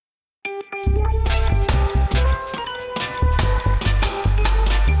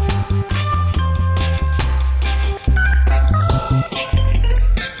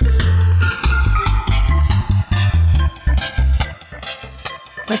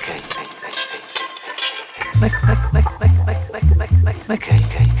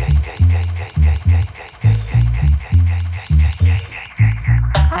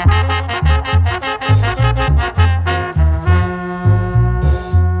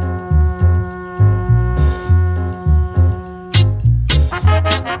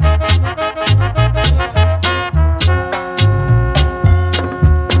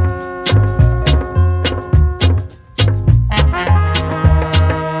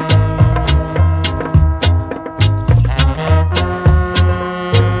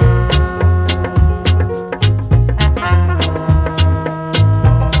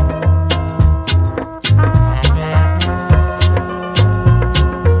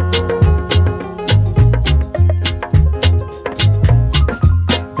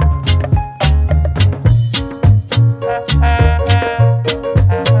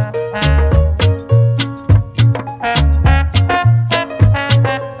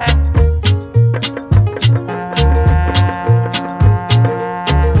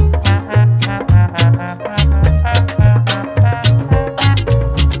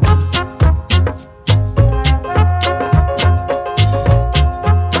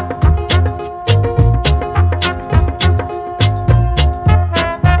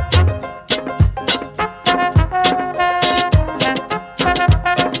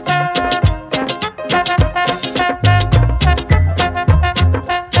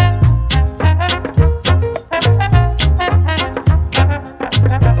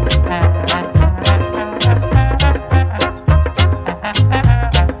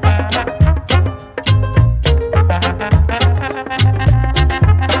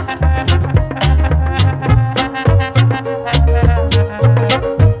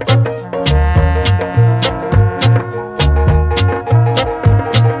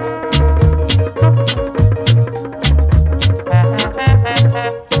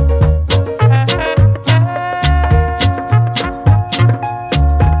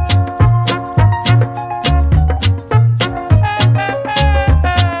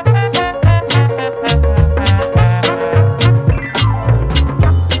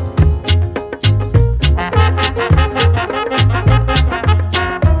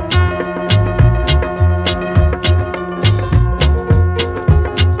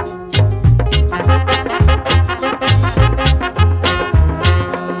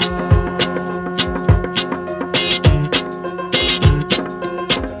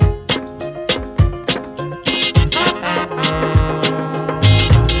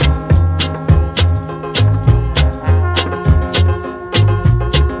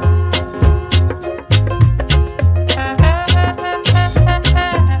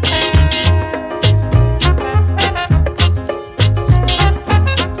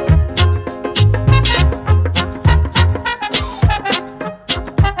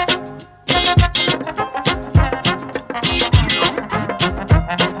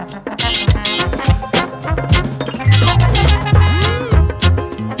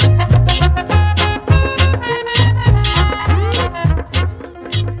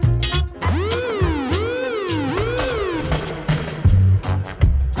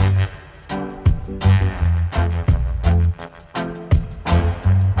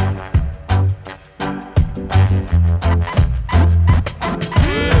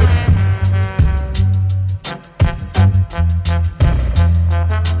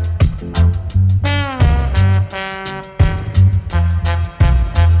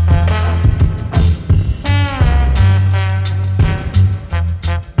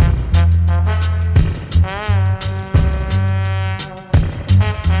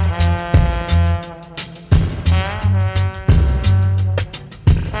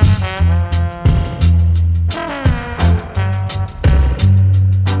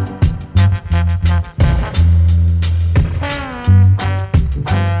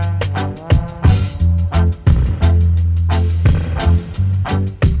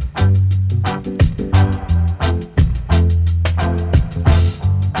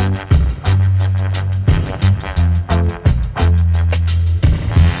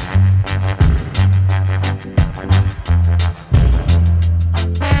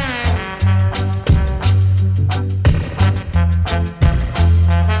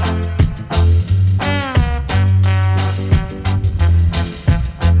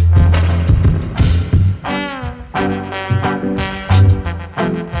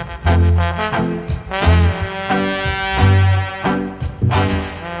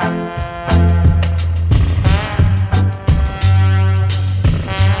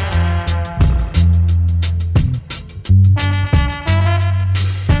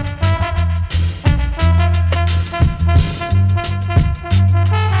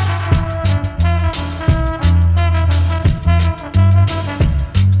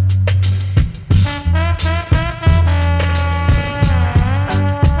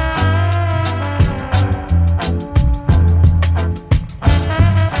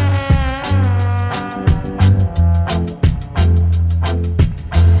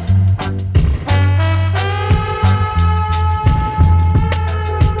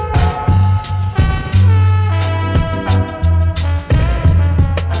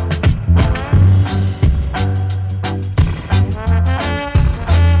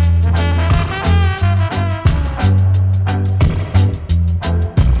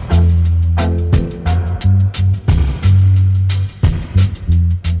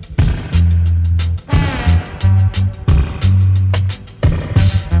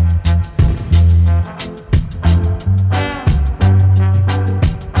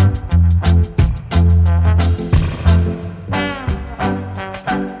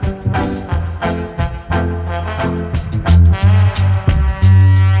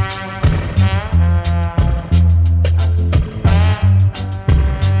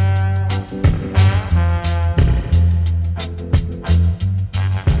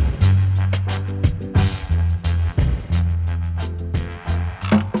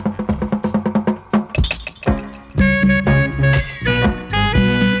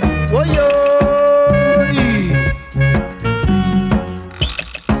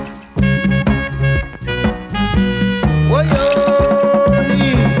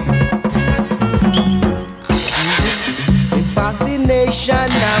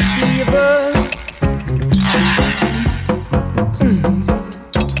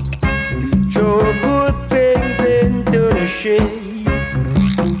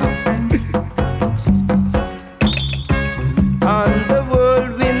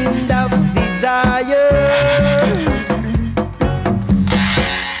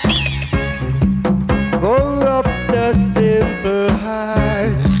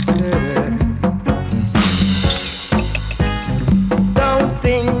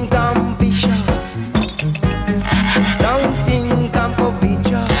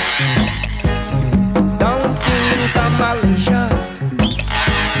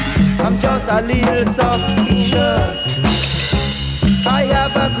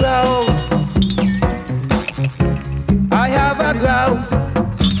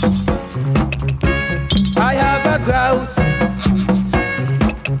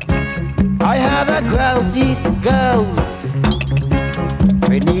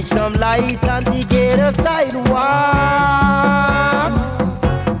light on the ghetto sidewalk.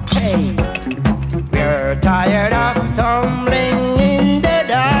 Hey, we're tired of stumbling in the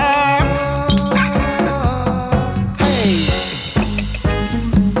dark. Hey,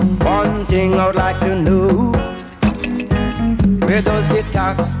 one thing I would like to know, where does the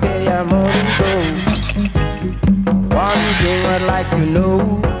taxpayer money go? One thing I'd like to know,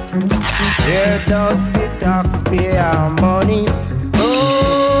 where does the taxpayer money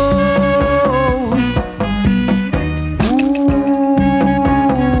goes?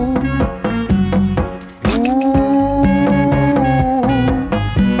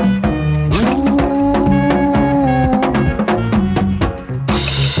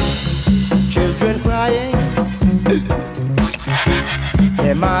 Children crying,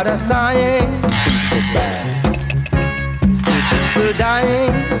 their mother sighing, super bad. People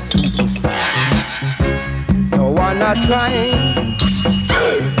dying, super sad. No one not trying.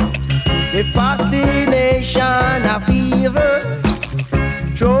 The fascination of evil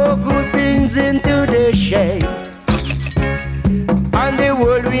throw good things into the shade, and the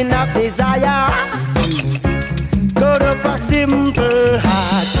world will not desire. Cut up a simple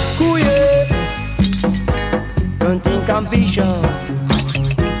heart. Ooh, yeah. Don't think I'm vicious.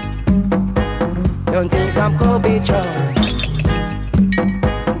 Don't think I'm covetous.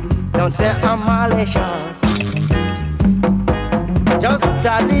 Don't say I'm malicious. Just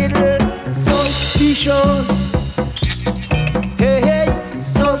a little suspicious. Hey, hey,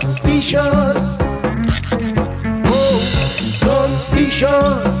 suspicious. Oh,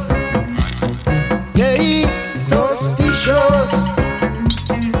 suspicious. Yeah, suspicious.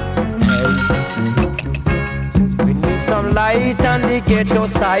 Hey, we need some light on the ghetto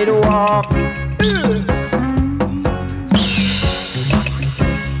sidewalk.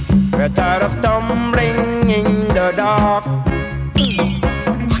 We're tired of stumbling in the dark.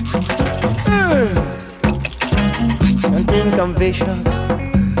 Don't think I'm vicious.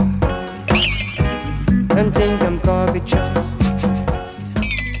 Don't think I'm covetous.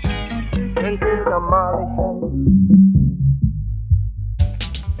 Don't think I'm malicious.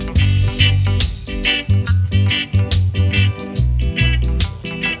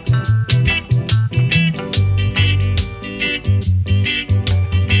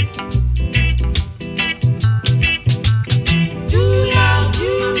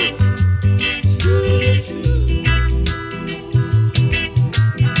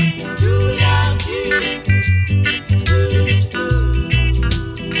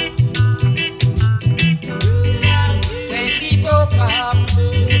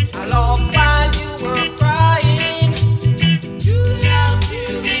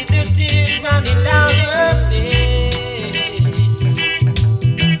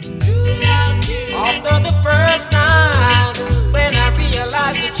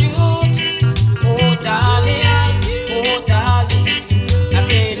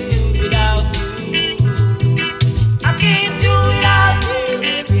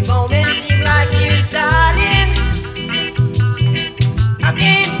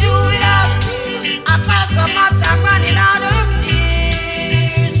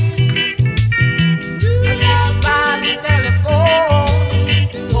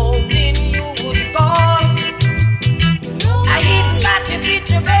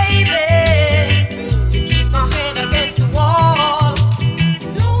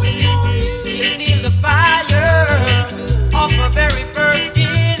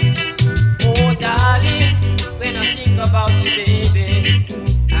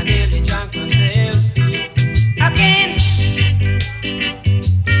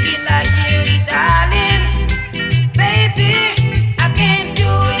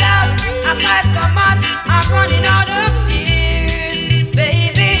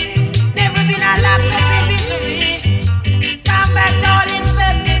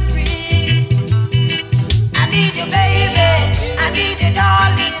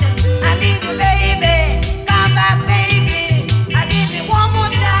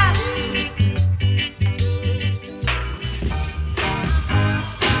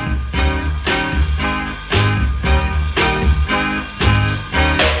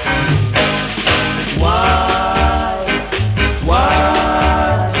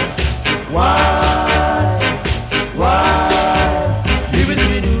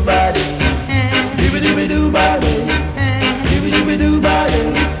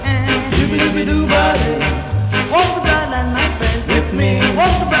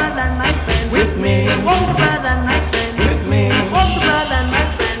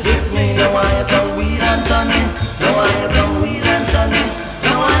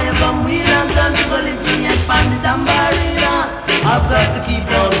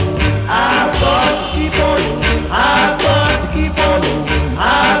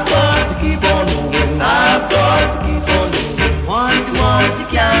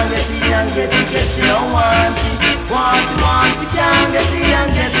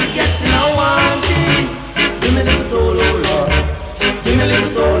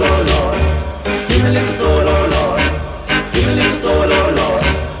 little soul, oh Lord. Give me a little soul, oh Lord. Give me a little soul, oh Lord.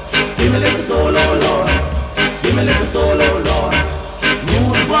 Give me a little soul, oh Lord. Give me a little soul, oh Lord.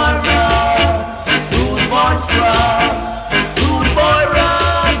 Rude boy run, rude boy strong. Rude boy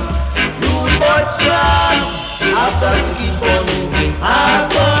run, rude boy strong. I've got to keep on moving. I've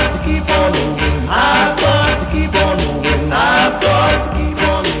got to keep on moving. I've got to keep on moving. I've got to keep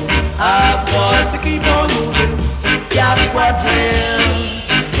on moving. I've got to keep on moving. Scout quadrille,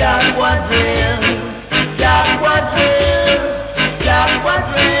 scout quadrille, scout quadrille, scout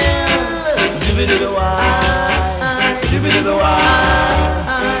quadrille. Give it to the wine, give it to the wine,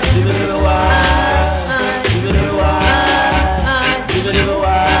 give it to the wine, give it to the wine, give it to the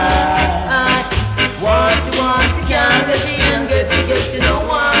wine. Want you can't get in, get you don't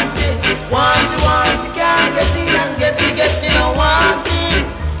want it. Want you can't get in, get you don't want it.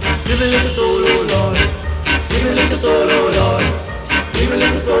 Give me a little soul, oh Lord. Give me a little soul, oh Lord. Give me a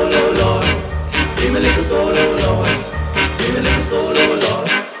little soul, oh Lord. Give me a little soul, oh Lord. Give me a little soul, oh Lord.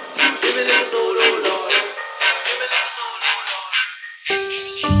 Give me a little soul, oh Lord. Give me a little soul, oh Lord.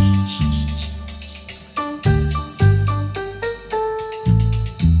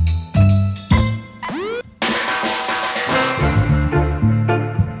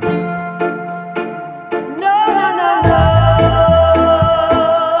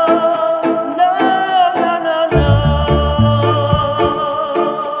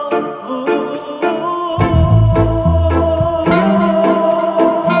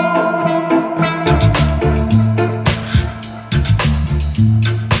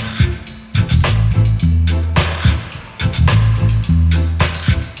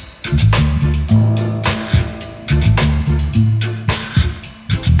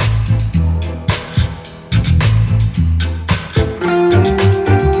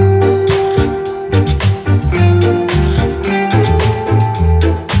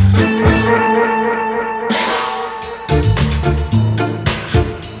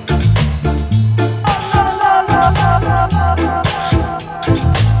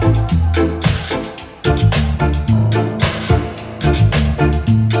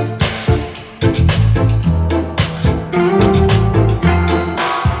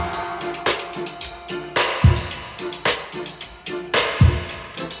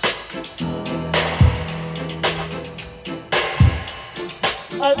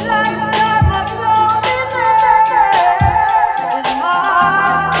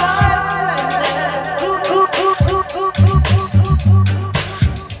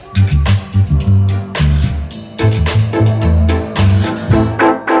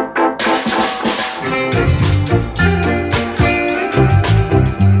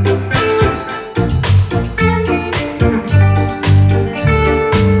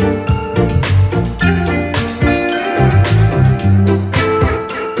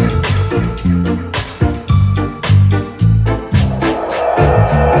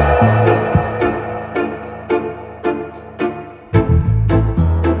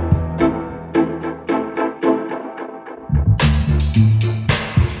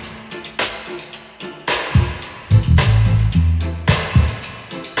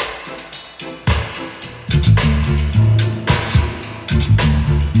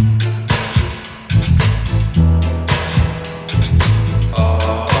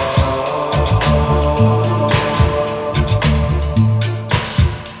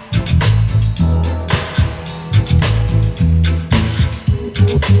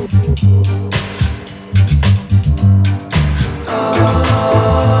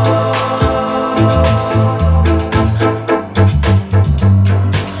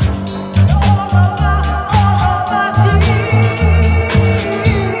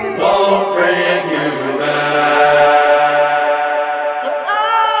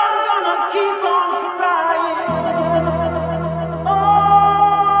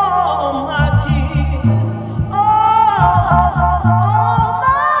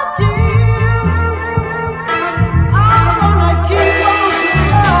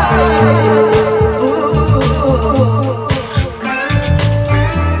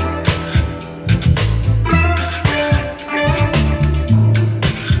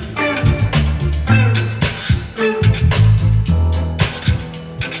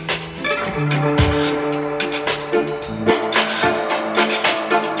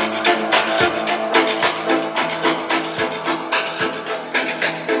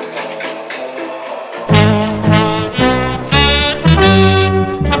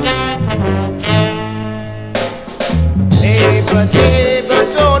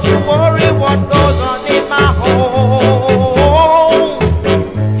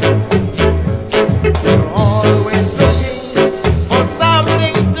 Always looking for something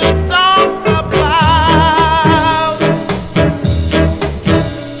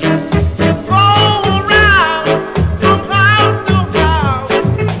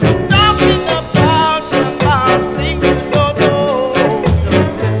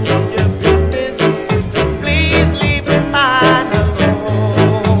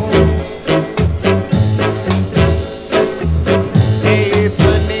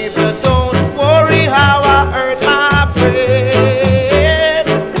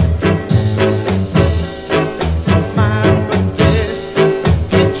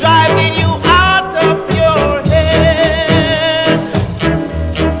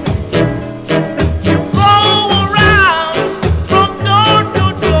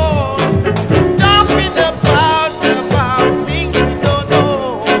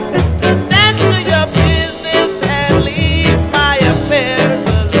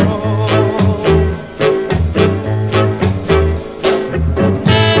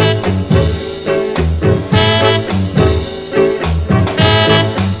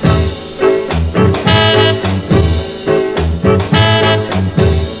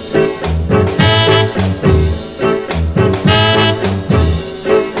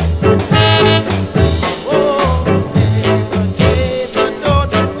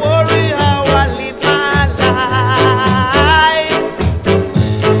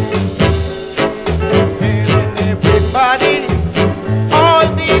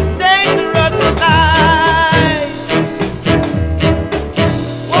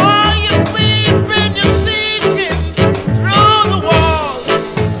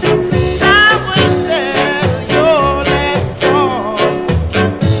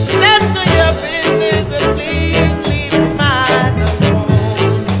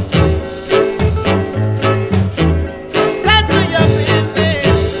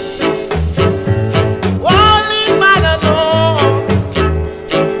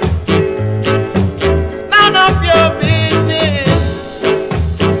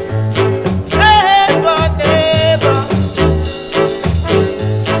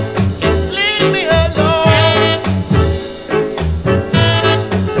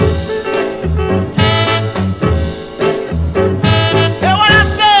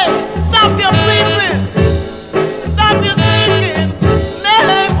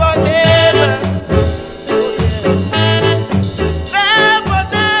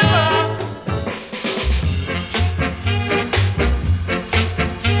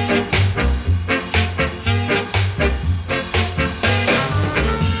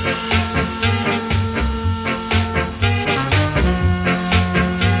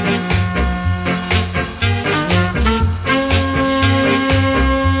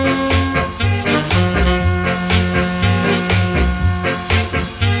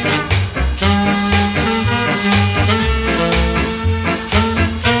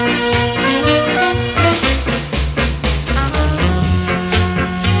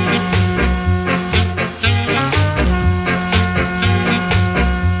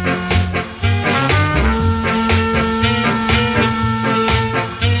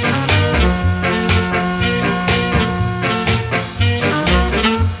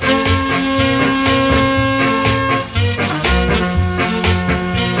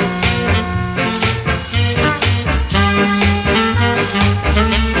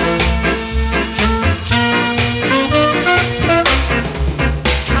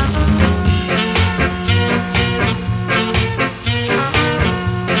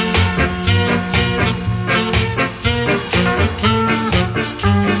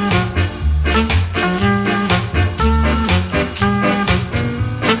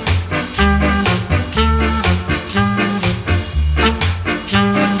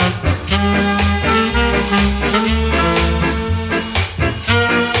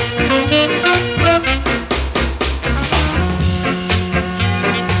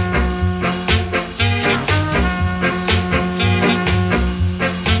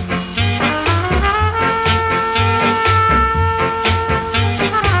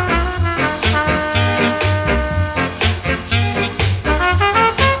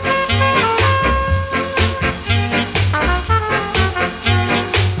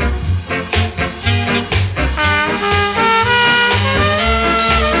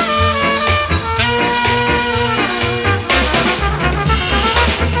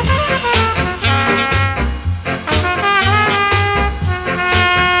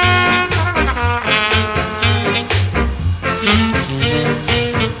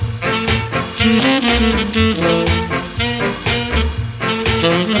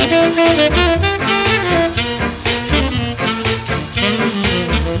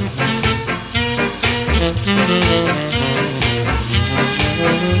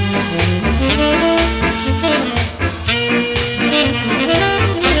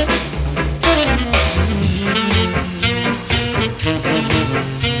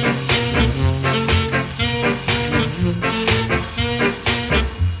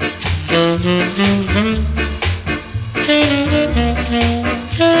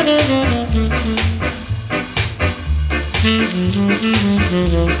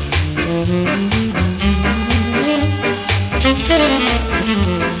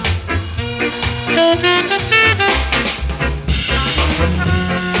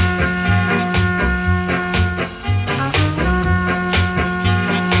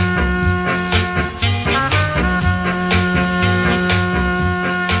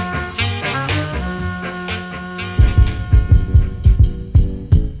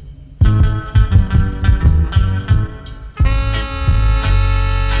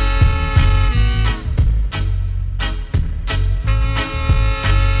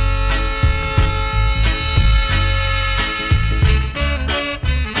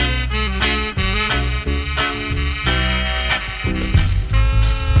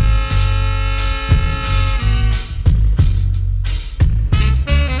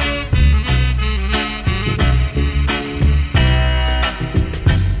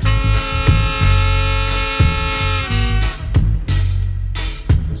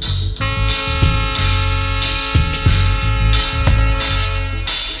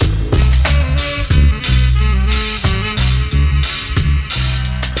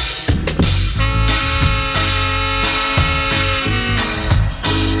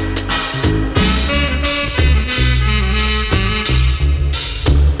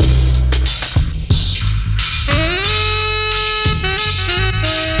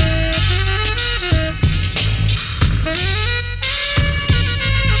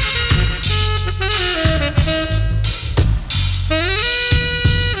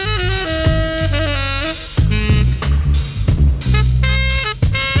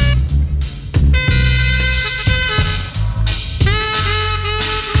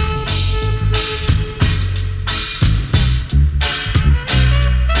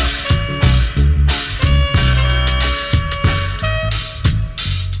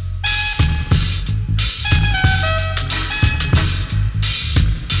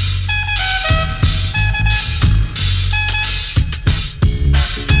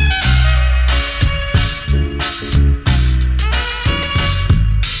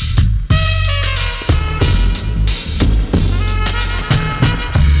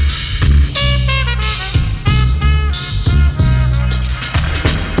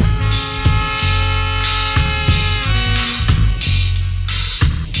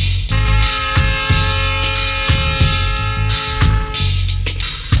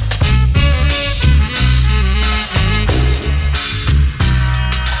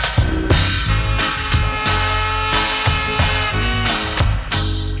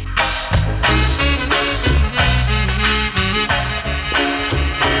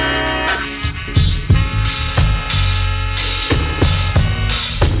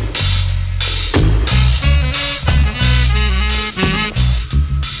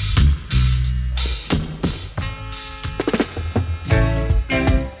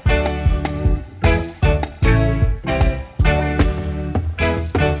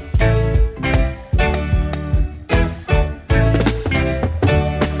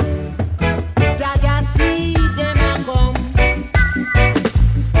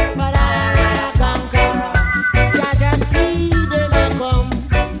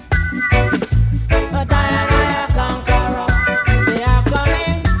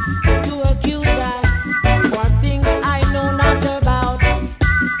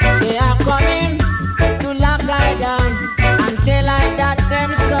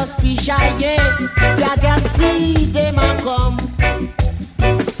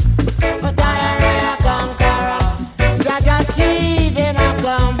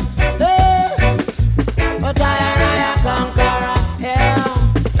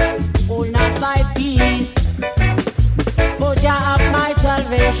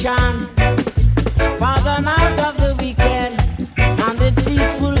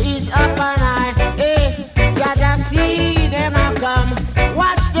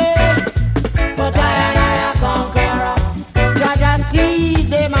Watch this, but I conquer.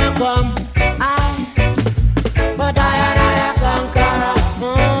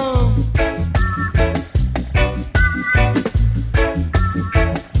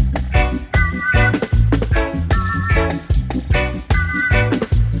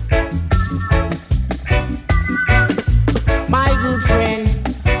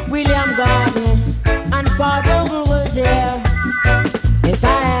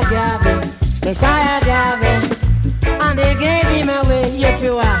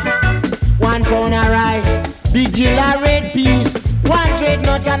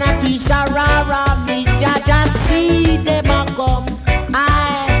 But on a piece of rara meat, Jaja see them a come.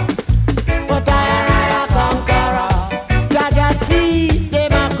 I, but I a conqueror. Jaja see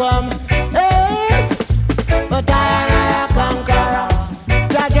them a come. Hey, but I a conqueror.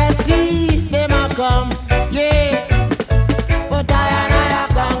 Jaja see them a come. Yeah, but I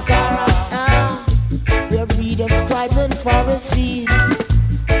a conqueror. We read of scribes and Pharisees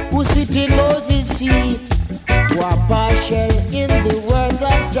who sit in Moses' seat, who are partial in the words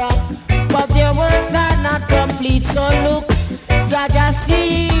of Jah, but their words are not complete. So look, Jah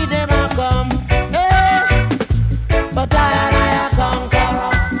see them a come, eh? But I a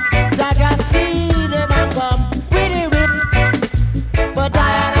conqueror. Jah see them a come with the whip, but I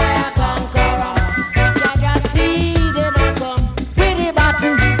a conqueror. Jah see them a come with the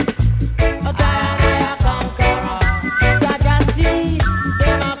button, but I a conqueror. Jah see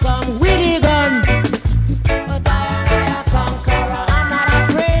them a come with the gun. But I a conqueror, I'm not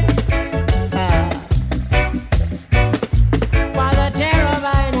afraid. For the terror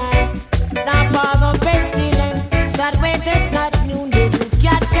by night, not for the pestilence that waiteth not noonday to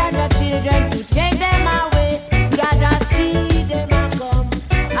capture the children, to take them away. Jah see them a come.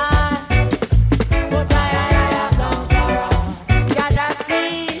 But I a conqueror. Jah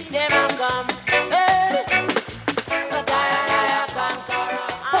see them a come. But I a conqueror.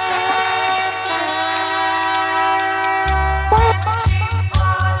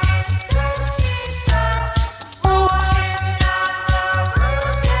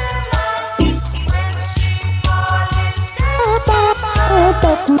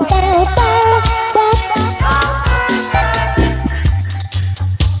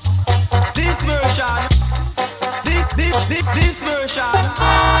 This version, this version is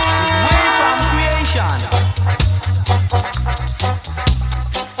way from creation.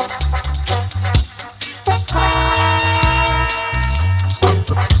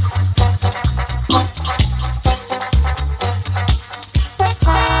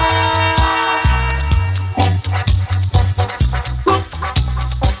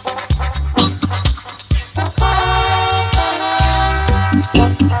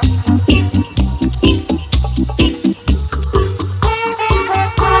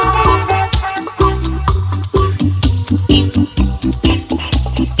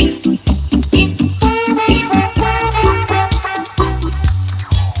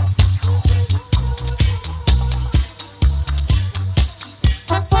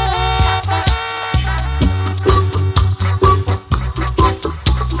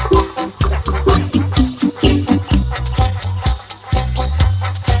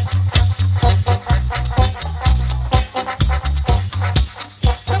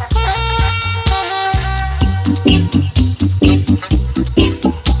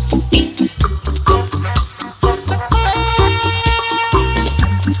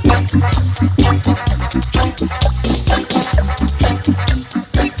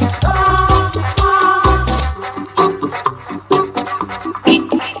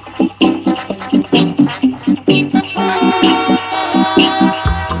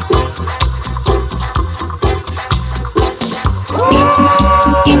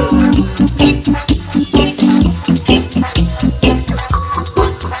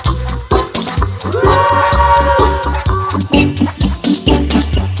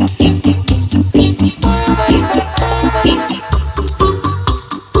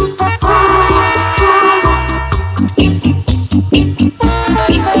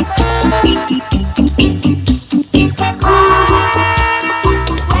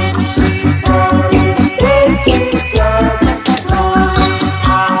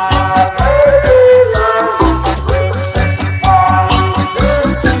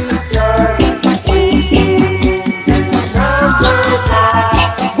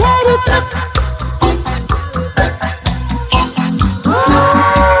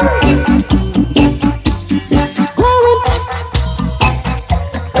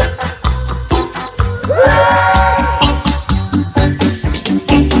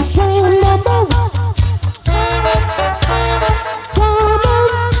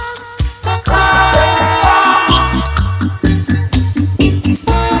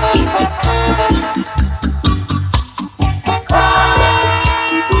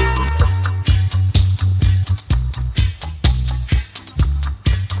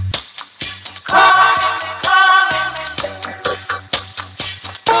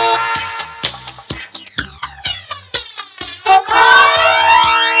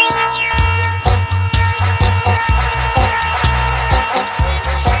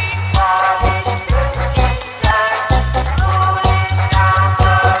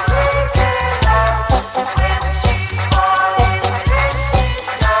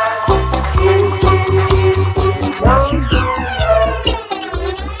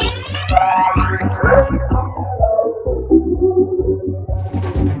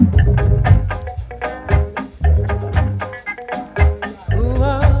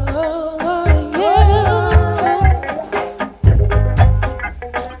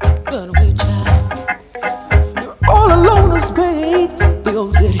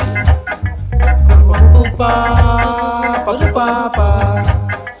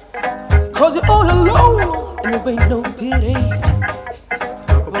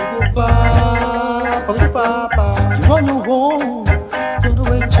 You're on your own, run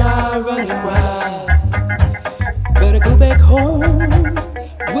away, child, running wild. Better go back home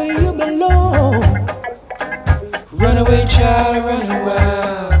where you belong. Run away, child, running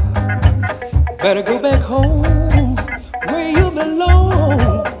wild. Better go back home where you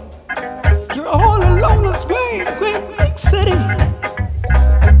belong. You're all alone, this great, great big city.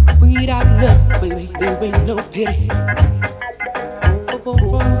 Without love, baby, there ain't no pity.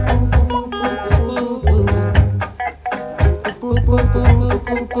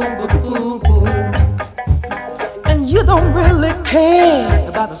 And you don't really care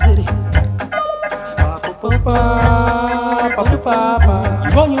about the city.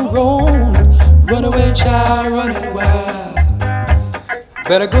 You're on your own, run away, child, running wild.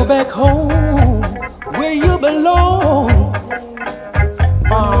 Better go back home where you belong.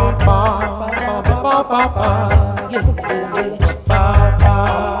 Ba ba ba ba ba ba ba, yeah, yeah. Ba ba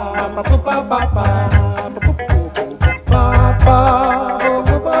ba ba ba ba ba.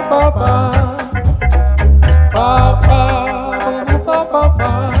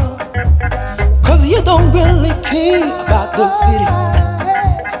 Cause you don't really care about the city.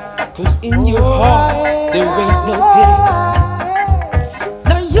 Cause in your heart there ain't no pity.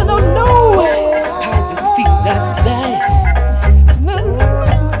 Now you don't know how it feels outside.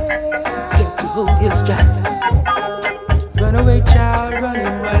 Got to hold your stride. Run away, child,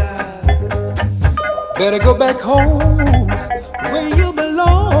 running wild. Better go back home where you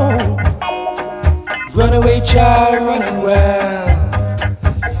belong. Run away, child, running wild.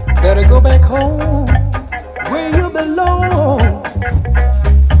 Better go back home where you belong.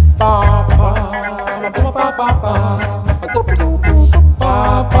 Ba ba ba ba ba ba ba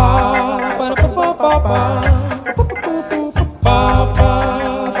ba ba.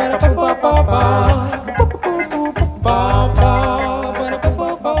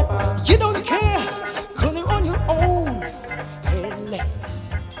 You don't care, cause you're on your own.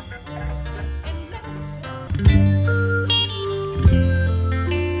 Relax.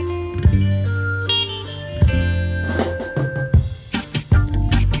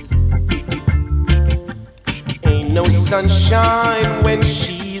 Ain't no sunshine when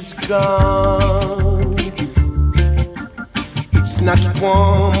she's gone. It's not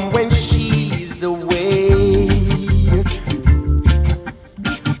warm when she's away.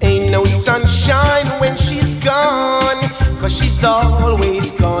 Ain't no sunshine when she's gone, cause she's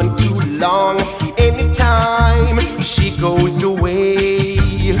always gone too long. Anytime she goes away,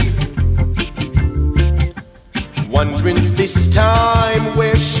 wondering this time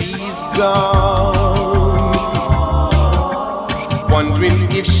where she's gone,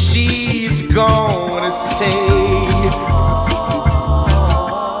 wondering if she's gonna stay.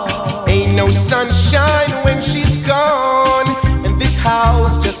 Ain't no sunshine when she's gone, and this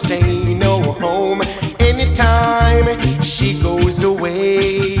house just ain't no home. Anytime she goes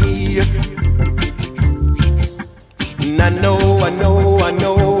away, and I know, I know, I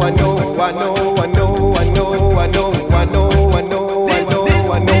know, I know, I know, I know, I know, I know, I know, I know, I know, I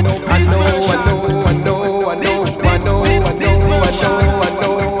know, I know, I know, I know, I know, I know, I know, ain't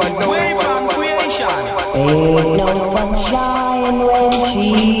no sunshine when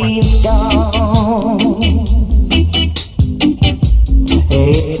she's gone.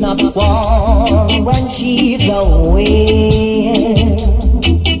 It's not warm when she's away.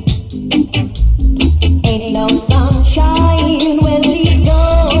 Ain't no sunshine when she's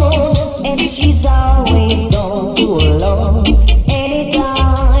gone, and she's always gone too long.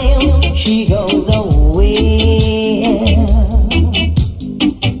 Anytime she goes away,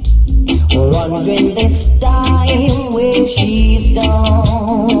 wondering this time where she's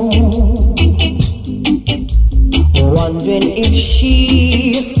gone, wondering if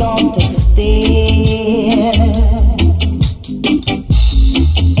she's going to stay.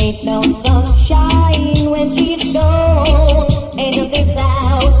 Ain't no sunshine when she's gone, and this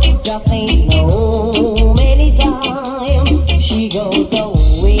house just ain't no home. Anytime she goes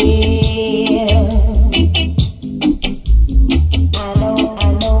away, I know,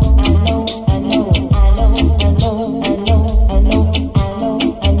 I know, I know, I know, I know, I know, I know, I know,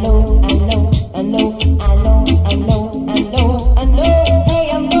 I know, I know, I know, I know, I know, I know, I know. Hey,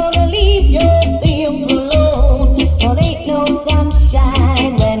 I'm gonna leave your things alone, but ain't no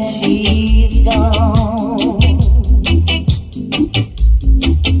sunshine when she's gone.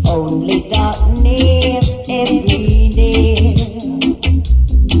 Only darkness every day.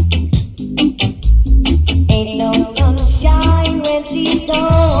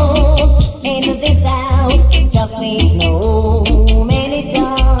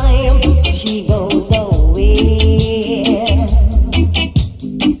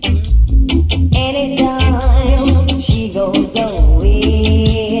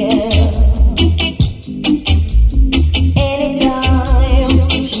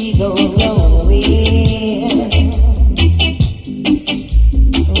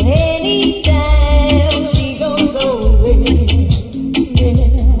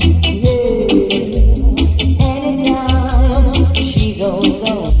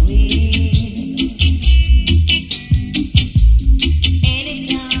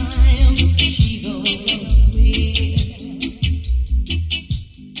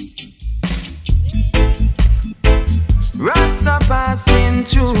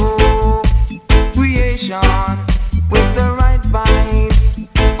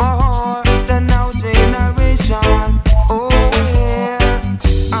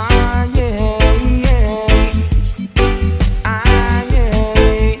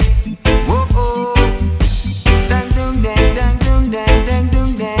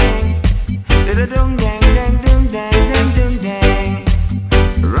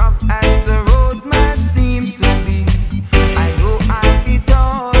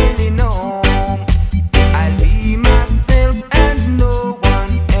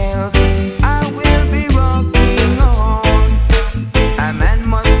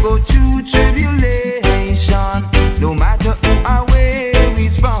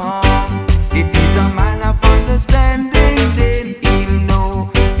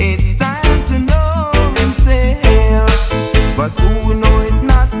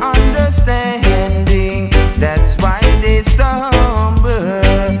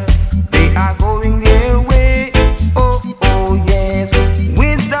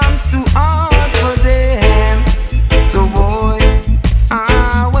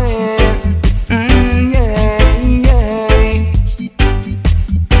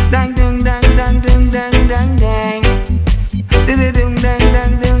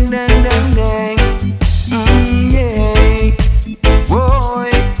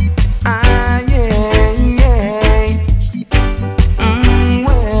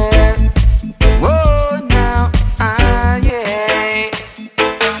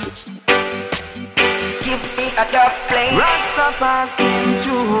 passing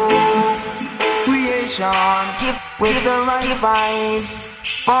through creation with the right vibes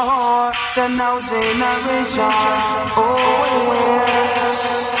for the now generation. Oh, well.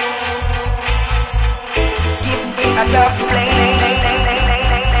 Give me a dub play.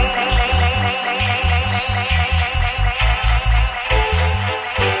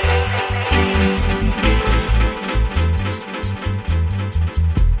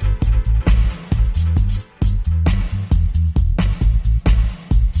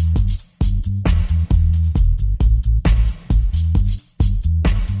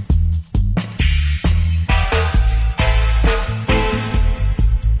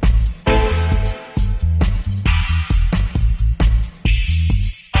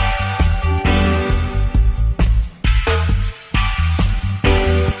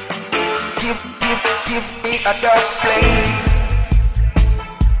 Give me a dub play.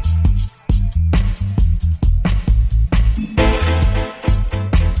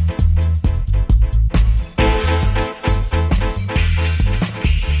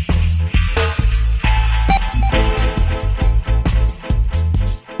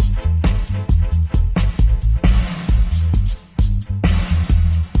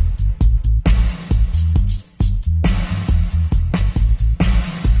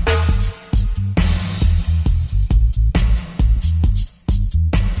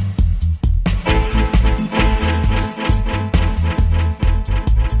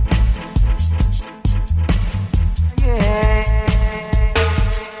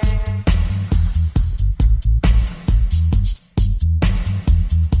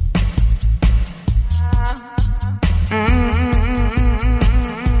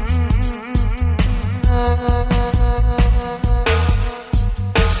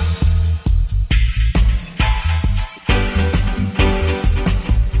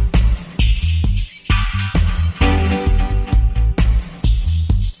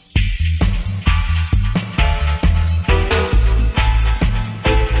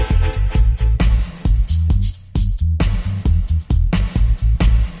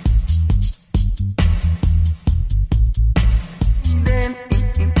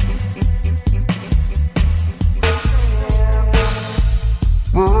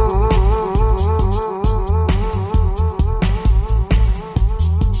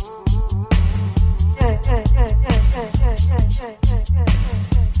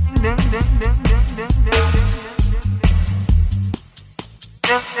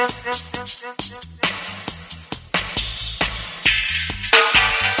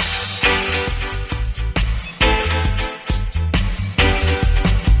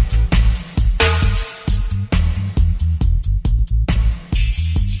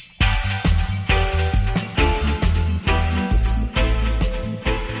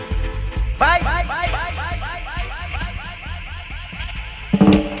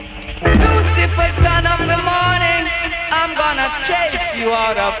 chase you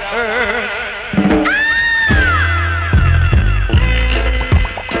out of earth.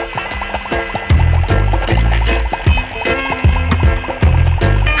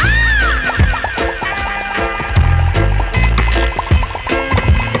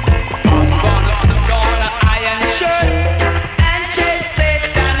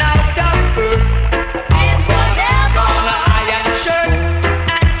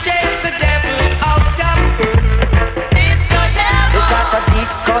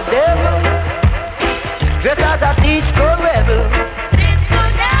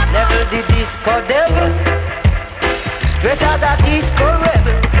 Disco devil, dressed as a disco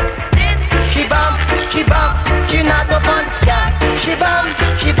rebel. She bump, she not up on the sky. She bump,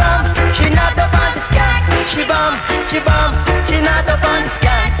 she not up on the sky. She bump, she not up on the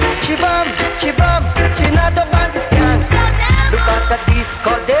sky. She bump, she not up on the sky. Look at the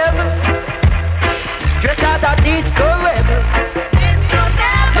disco devil, dressed as a disco rebel.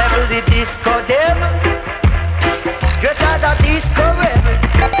 Level the disco devil, dressed as a disco rebel.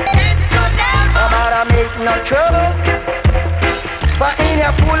 No matter make no trouble, for in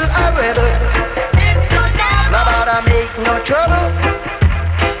your pool a rebel. No matter make no trouble,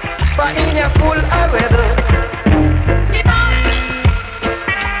 for in your pool a rebel.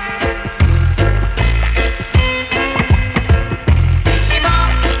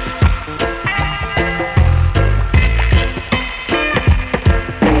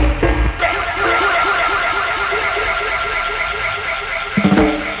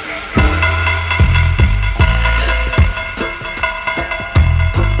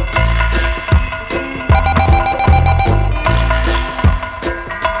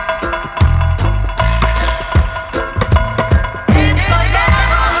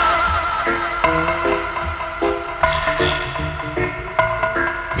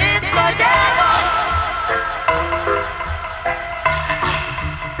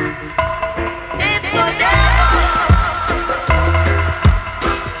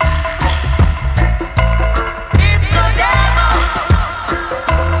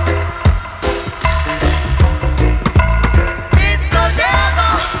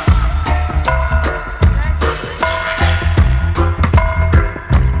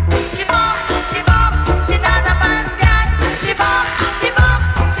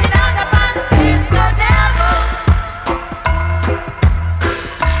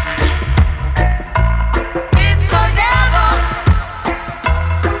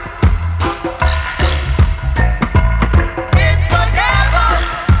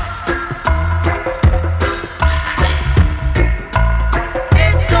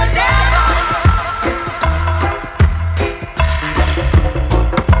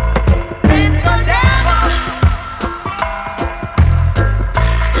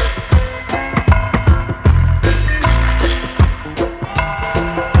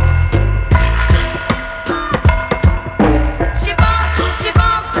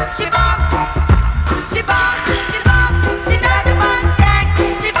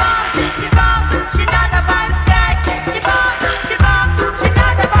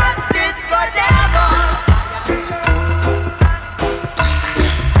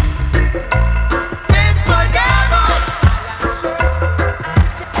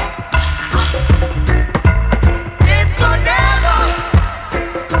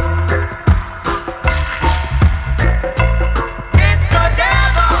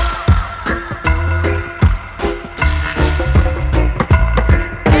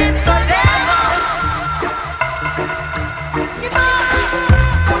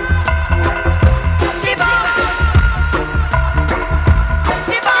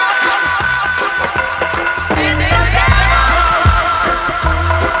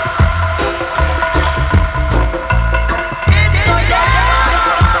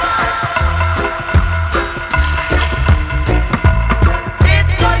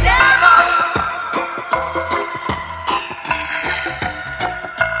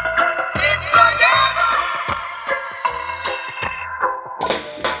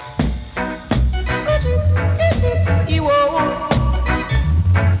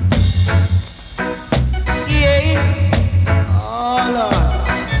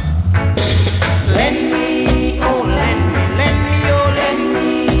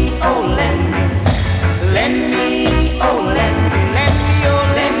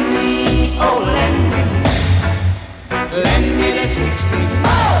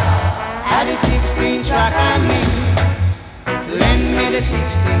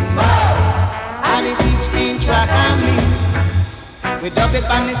 on the 16 track on me. We dub it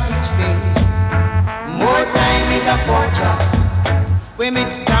on the 16. More time is a 4 track. We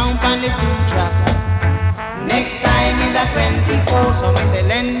mix down on the 2 track. Next time is a 24. So me say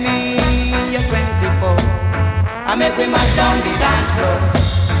lend me your 24. I make we mash down the dance floor.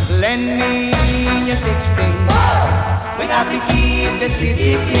 Lend me your 16. We have to keep the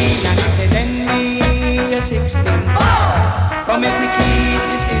city clean. And me say lend me your 16. Come make me keep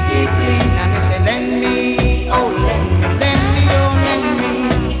the city clean. And me say lend me, oh lend me, lend me, oh lend me,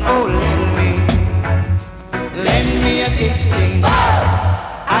 oh lend me. Lend me a 16.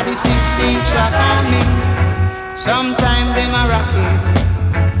 At the 16 track on me. Sometimes them a rock it.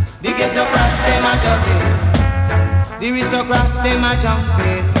 The ghetto crack them a duck it. The aristocrat them a jump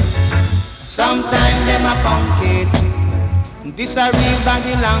it. Sometimes them a funk it. This a real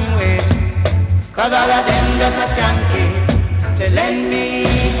body language. Cause all of them just a skank it. Say lend me,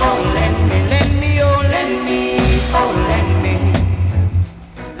 oh lend me, lend me, oh lend me, oh lend me.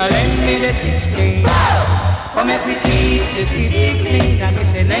 Lend me the 16. Come make me keep the city clean. And me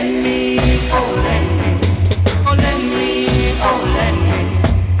say lend me, oh lend me, oh lend me, oh lend me.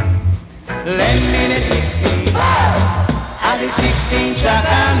 Lend me the 16. At the 16 track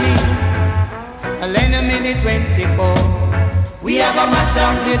on me. Lend me the 24. We are gonna mash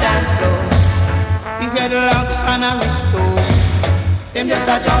down the dance floor. If you're the locks and a wristo, them just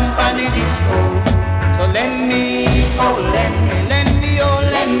a jump on the disco. So lend me, oh lend me, lend me, oh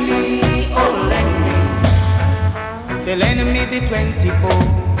lend me, oh lend me. Say lend me the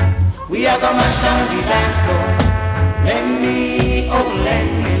 24. We are gonna mash down the dance floor. Lend me, oh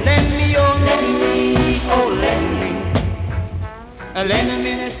lend me, lend me, oh lend me, oh lend me. Lend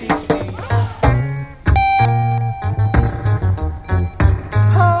me the 16.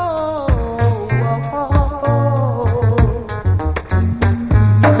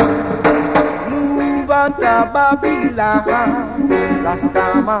 Babylon,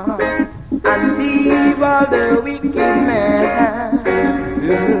 Rastaman, and leave all the wicked men.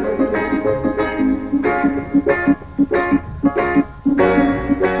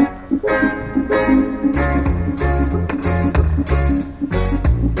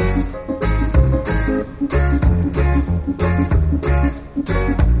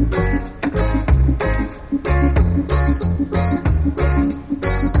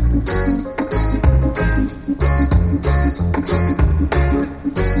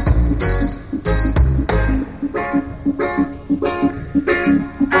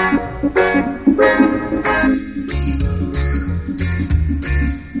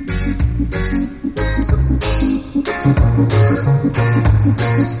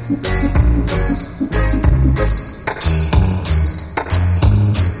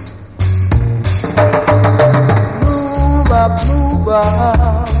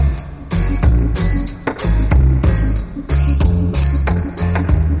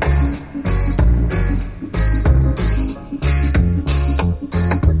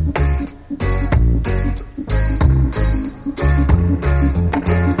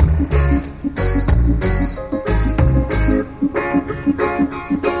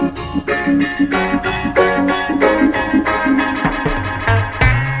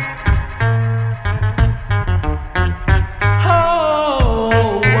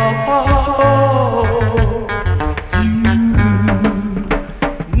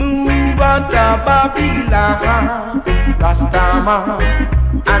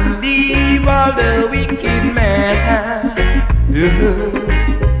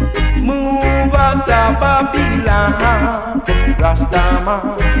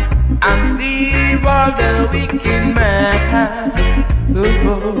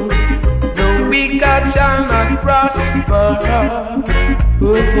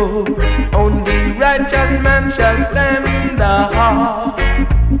 Only righteous man shall stand the hard.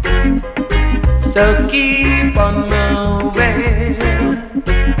 So keep on moving,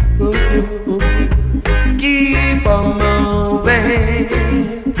 keep on moving.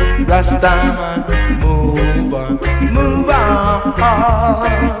 Rastaman, move on, move on.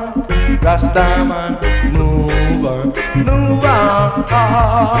 Rastaman, move on, move on.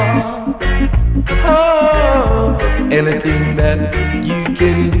 Oh, anything that you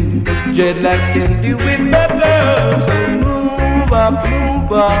can do, Dreadlock can do it better. So move up,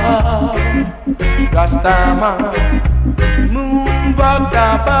 Rastaman, move up the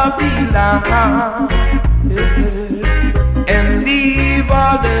Babylon, and leave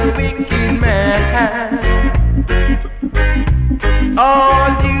all the wicked men, all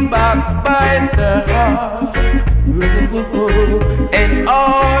you backbiters, and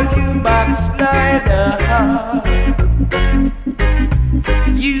all you backsliders.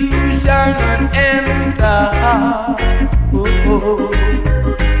 You shall not enter. Oh,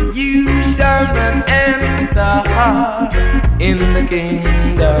 you shall not enter in the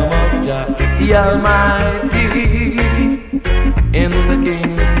kingdom of God the Almighty. In the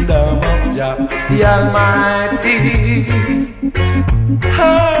kingdom of God the Almighty.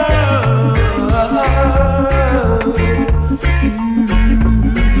 Oh,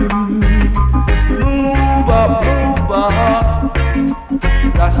 move up,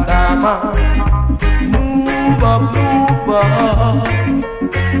 Rastaman. Move up,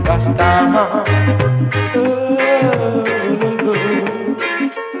 Rastaman.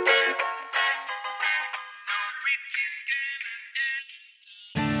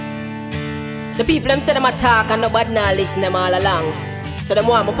 The people them say them attack and nobody now listen them all along. So them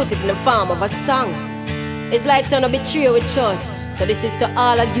want me put it in the form of a song. It's like saying no betray with trust. So this is to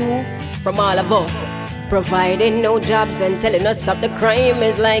all of you from all of us. Providing no jobs and telling us stop the crime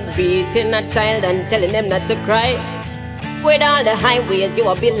is like beating a child and telling them not to cry. With all the highways you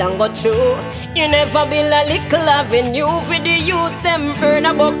a belong go through, you never build a little avenue for the youths. Them earn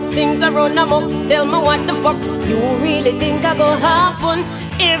a buck, things around a muck. Tell me what the fuck you really think I go happen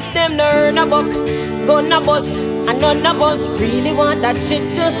if them no earn a buck? Gonna bust, and none of us really want that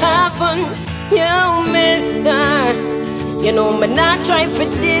shit to happen. Yo, mister, you know me not try for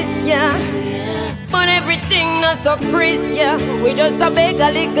this, yeah. But everything not so crisp, yeah. We just a beg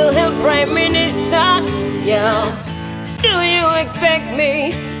a little help, Prime Minister, yeah. Do you expect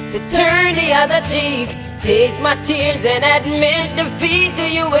me to turn the other cheek, taste my tears and admit defeat? Do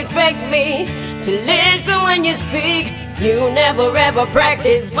you expect me to listen when you speak? You never ever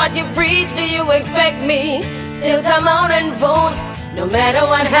practice what you preach. Do you expect me still come out and vote? No matter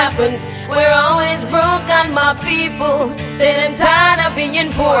what happens, we're always broke and my people say them tired of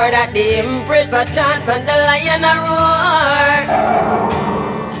being poor. That the empress a chant and the lion a roar.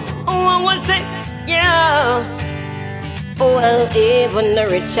 Oh, I was say, yeah. Well, even the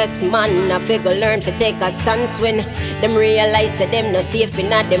richest man I figure learn to take a stance when them realize that them no safe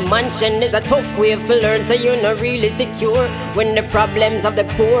in a them mansion. Is a tough way to learn so you're not really secure. When the problems of the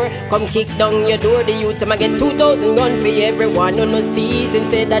poor come kick down your door, the youth them get 2,000 gun for everyone who no sees.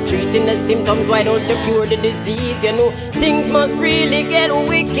 Instead of treating the symptoms, why don't you cure the disease? You know, things must really get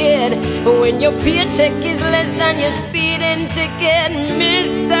wicked when your paycheck is less than your speeding ticket,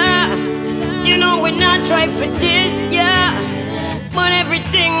 mister. You know we're not trying for this, yeah. But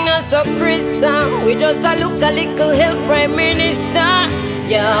everything not so crisp, we just a look a little help, Prime Minister,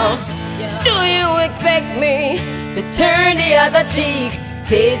 yeah. Do you expect me to turn the other cheek,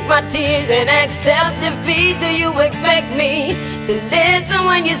 taste my tears and accept defeat? Do you expect me to listen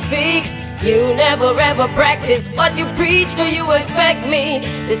when you speak? You never ever practice what you preach. Do you expect me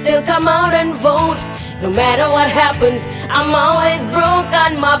to still come out and vote? No matter what happens, I'm always broke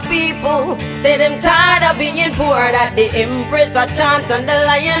and my people say them tired of being poor. That the empress a chant and the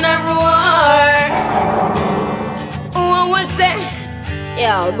lion a roar. Oh, what say?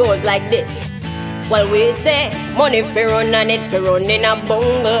 Yeah, it goes like this. Well, we say money fi run and it fi run in a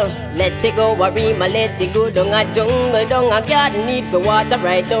bungle. Let it go a rima, let it go down a jungle. Down a garden need for water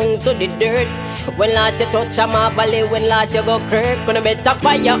right down to the dirt. When last you touch a valley, when last you go Kirk, gonna better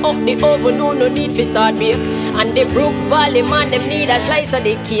fire up the oven, no need fi start bake. And the Brook Valley man, them need a slice of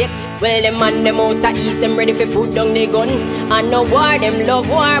the cake. Well, them man, them out a east, them ready fi put down the gun. And no war, them love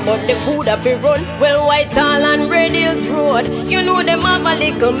war, but the food a fi run. Well, Whitehall and Red Hills Road, you know them have a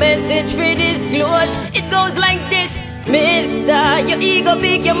little message for disclose. It goes like this, mister, your ego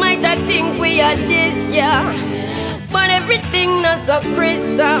big, you might a think we are this, yeah. But everything not so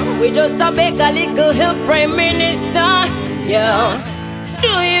crisp, we just a beg a little help, Prime Minister, yeah.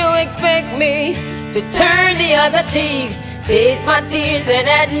 Do you expect me to turn the other cheek, taste my tears and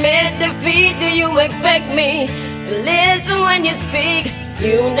admit defeat? Do you expect me to listen when you speak?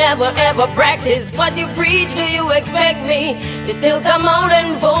 You never ever practice what you preach. Do you expect me to still come out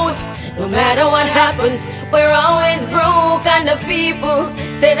and vote? No matter what happens, we're always broke and the people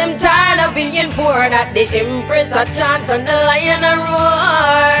say them tired of being poor. That the empress a chant and the lion a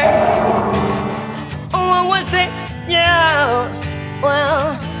roar. Oh, what say? Yeah.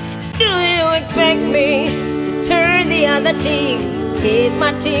 Well, do you expect me to turn the other cheek, taste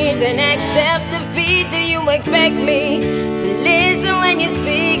my tears and accept defeat? Do you expect me to listen when you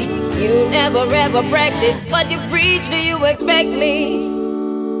speak? You never ever practice what you preach. Do you expect me